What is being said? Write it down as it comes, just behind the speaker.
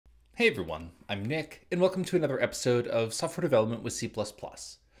Hey everyone, I'm Nick, and welcome to another episode of Software Development with C++.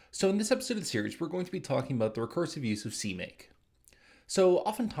 So in this episode of the series, we're going to be talking about the recursive use of CMake. So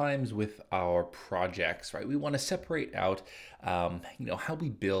oftentimes with our projects, right, we want to separate out, how we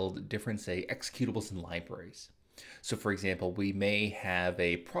build different, say, executables and libraries. So for example, we may have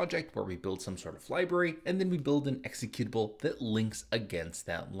a project where we build some sort of library, and then we build an executable that links against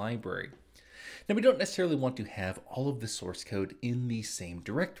that library. Now, we don't necessarily want to have all of the source code in the same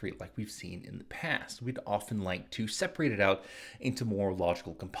directory like we've seen in the past. We'd often like to separate it out into more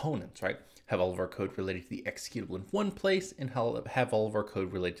logical components, right? Have all of our code related to the executable in one place and have all of our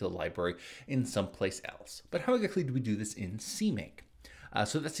code related to the library in someplace else. But how exactly do we do this in CMake?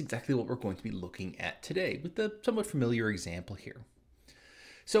 So that's exactly what we're going to be looking at today with the somewhat familiar example here.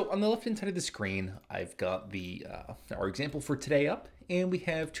 So on the left-hand side of the screen, I've got our example for today up, and we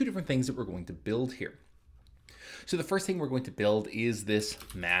have two different things that we're going to build here. So the first thing we're going to build is this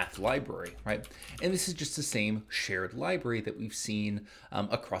math library, right? And this is just the same shared library that we've seen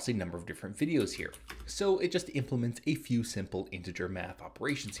across a number of different videos here. So it just implements a few simple integer math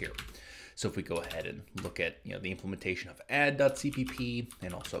operations here. So if we go ahead and look at the implementation of add.cpp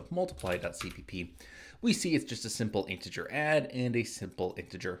and also of multiply.cpp, we see it's just a simple integer add and a simple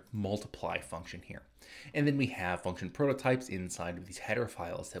integer multiply function here. And then we have function prototypes inside of these header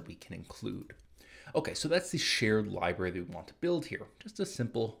files that we can include. Okay, so that's the shared library that we want to build here. Just a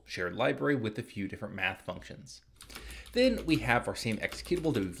simple shared library with a few different math functions. Then we have our same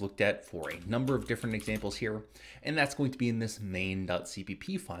executable that we've looked at for a number of different examples here, and that's going to be in this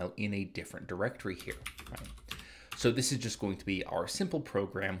main.cpp file in a different directory here, right? So this is just going to be our simple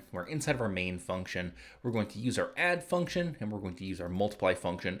program where inside of our main function, we're going to use our add function and we're going to use our multiply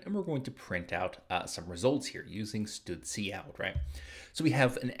function, and we're going to print out some results here using stdcout, right? So we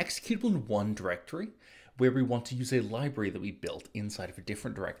have an executable in one directory where we want to use a library that we built inside of a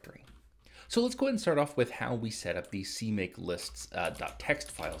different directory. So let's go ahead and start off with how we set up these CMake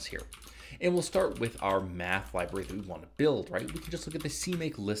lists.txt files here. And we'll start with our math library that we want to build, right? We can just look at the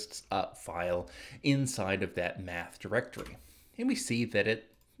CMake lists file inside of that math directory. And we see that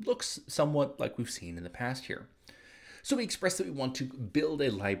it looks somewhat like we've seen in the past here. So we express that we want to build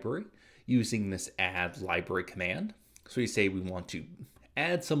a library using this add library command. So we say we want to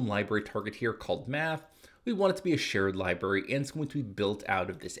add some library target here called math. We want it to be a shared library, and it's going to be built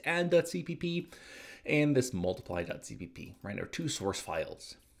out of this add.cpp and this multiply.cpp, right? Our two source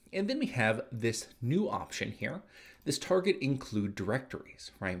files. And then we have this new option here, this target include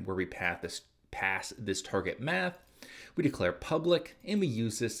directories, right? Where we pass this target math, we declare public, and we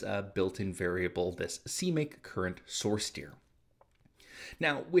use this built-in variable, this CMake current source dir.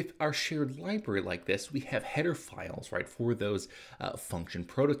 Now, with our shared library like this, we have header files, right, for those function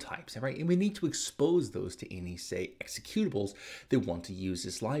prototypes, right? And we need to expose those to any, say, executables that want to use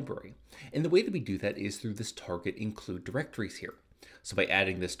this library. And the way that we do that is through this target include directories here. So by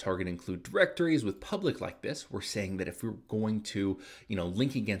adding this target include directories with public like this, we're saying that if we're going to,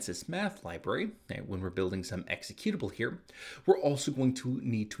 link against this math library, right, when we're building some executable here, we're also going to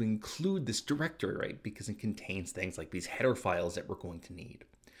need to include this directory, right, because it contains things like these header files that we're going to need.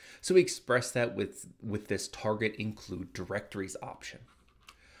 So we express that with this target include directories option.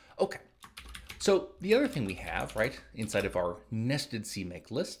 Okay. So the other thing we have, right, inside of our nested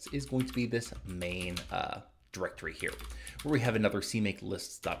CMake lists is going to be this main directory here, where we have another CMake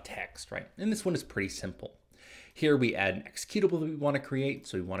lists.txt, right? And this one is pretty simple. Here we add an executable that we want to create.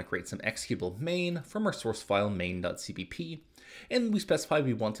 So we want to create some executable main from our source file main.cpp. And we specify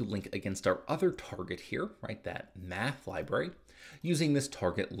we want to link against our other target here, right? That math library using this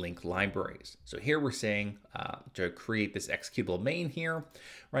target link libraries. So here we're saying to create this executable main here,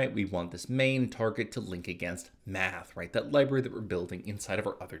 right? We want this main target to link against math, right? That library that we're building inside of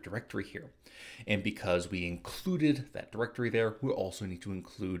our other directory here. And because we included that directory there, we also need to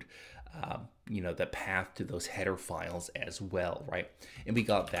include the path to those header files as well, right? And we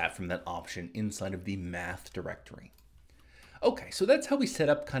got that from that option inside of the math directory. Okay, so that's how we set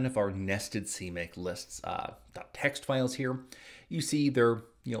up kind of our nested CMake lists .txt files here. You see they're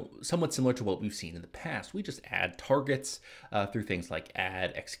somewhat similar to what we've seen in the past. We just add targets through things like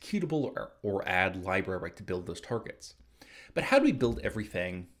add executable or add library, right, to build those targets. But how do we build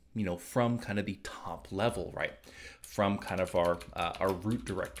everything from kind of the top level, right? From kind of our root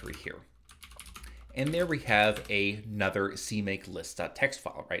directory here. And there we have another CMake list.txt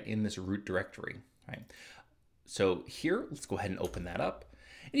file, right, in this root directory, right? So here, let's go ahead and open that up.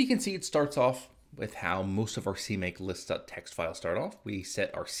 And you can see it starts off with how most of our CMake list.txt files start off. We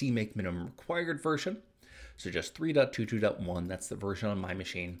set our CMake minimum required version. So just 3.22.1, that's the version on my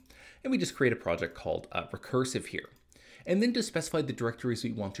machine. And we just create a project called Recursive here. And then to specify the directories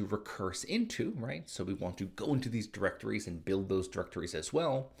we want to recurse into, right? So we want to go into these directories and build those directories as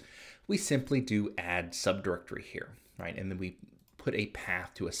well. We simply do add subdirectory here, right? And then we put a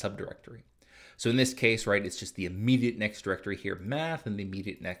path to a subdirectory. So in this case, right, it's just the immediate next directory here, math, and the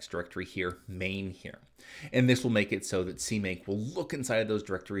immediate next directory here, main here. And this will make it so that CMake will look inside of those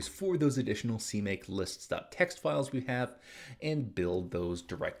directories for those additional CMake lists.txt files we have and build those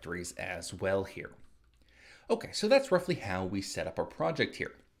directories as well here. Okay, so that's roughly how we set up our project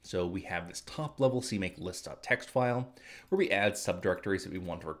here. So we have this top level CMake list.txt file where we add subdirectories that we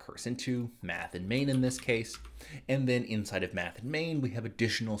want to recurse into, math and main in this case. And then inside of math and main, we have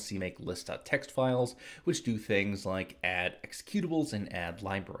additional CMake list.txt files, which do things like add executables and add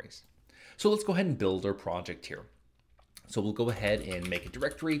libraries. So let's go ahead and build our project here. So we'll go ahead and make a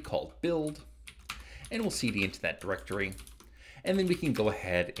directory called build, and we'll cd into that directory. And then we can go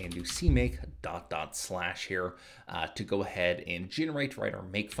ahead and do CMake // here to go ahead and generate, right, our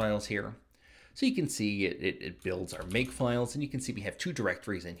make files here. So you can see it builds our make files, and you can see we have two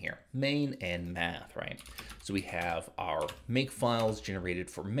directories in here, main and math, right? So we have our make files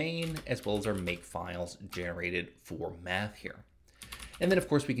generated for main as well as our make files generated for math here. And then of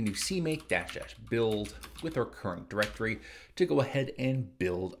course we can do CMake -- build with our current directory to go ahead and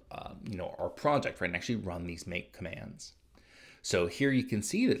build our project, right, and actually run these make commands. So here you can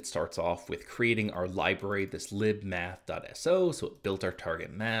see that it starts off with creating our library, this libmath.so, so it built our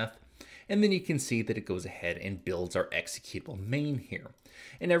target math. And then you can see that it goes ahead and builds our executable main here.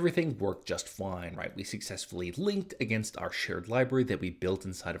 And everything worked just fine, right? We successfully linked against our shared library that we built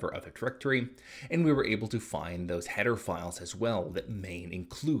inside of our other directory. And we were able to find those header files as well that main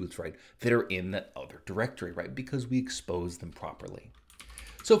includes, right, that are in that other directory, right? Because we exposed them properly.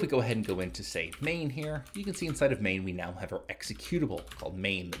 So if we go ahead and go into, say, main here, you can see inside of main, we now have our executable called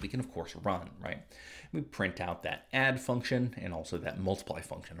main that we can, of course, run, right? We print out that add function and also that multiply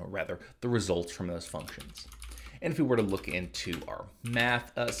function, or rather the results from those functions. And if we were to look into our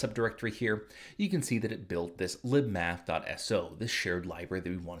math subdirectory here, you can see that it built this libmath.so, this shared library that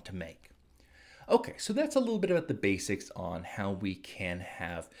we wanted to make. Okay, so that's a little bit about the basics on how we can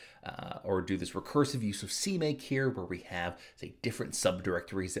have or do this recursive use of CMake here, where we have, say, different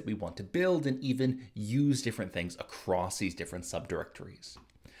subdirectories that we want to build and even use different things across these different subdirectories.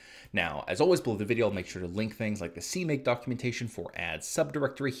 Now, as always, below the video, I'll make sure to link things like the CMake documentation for add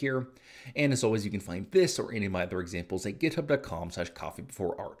subdirectory here. And as always, you can find this or any of my other examples at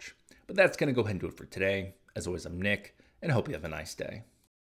github.com/coffeebeforearch. But that's going to go ahead and do it for today. As always, I'm Nick, and I hope you have a nice day.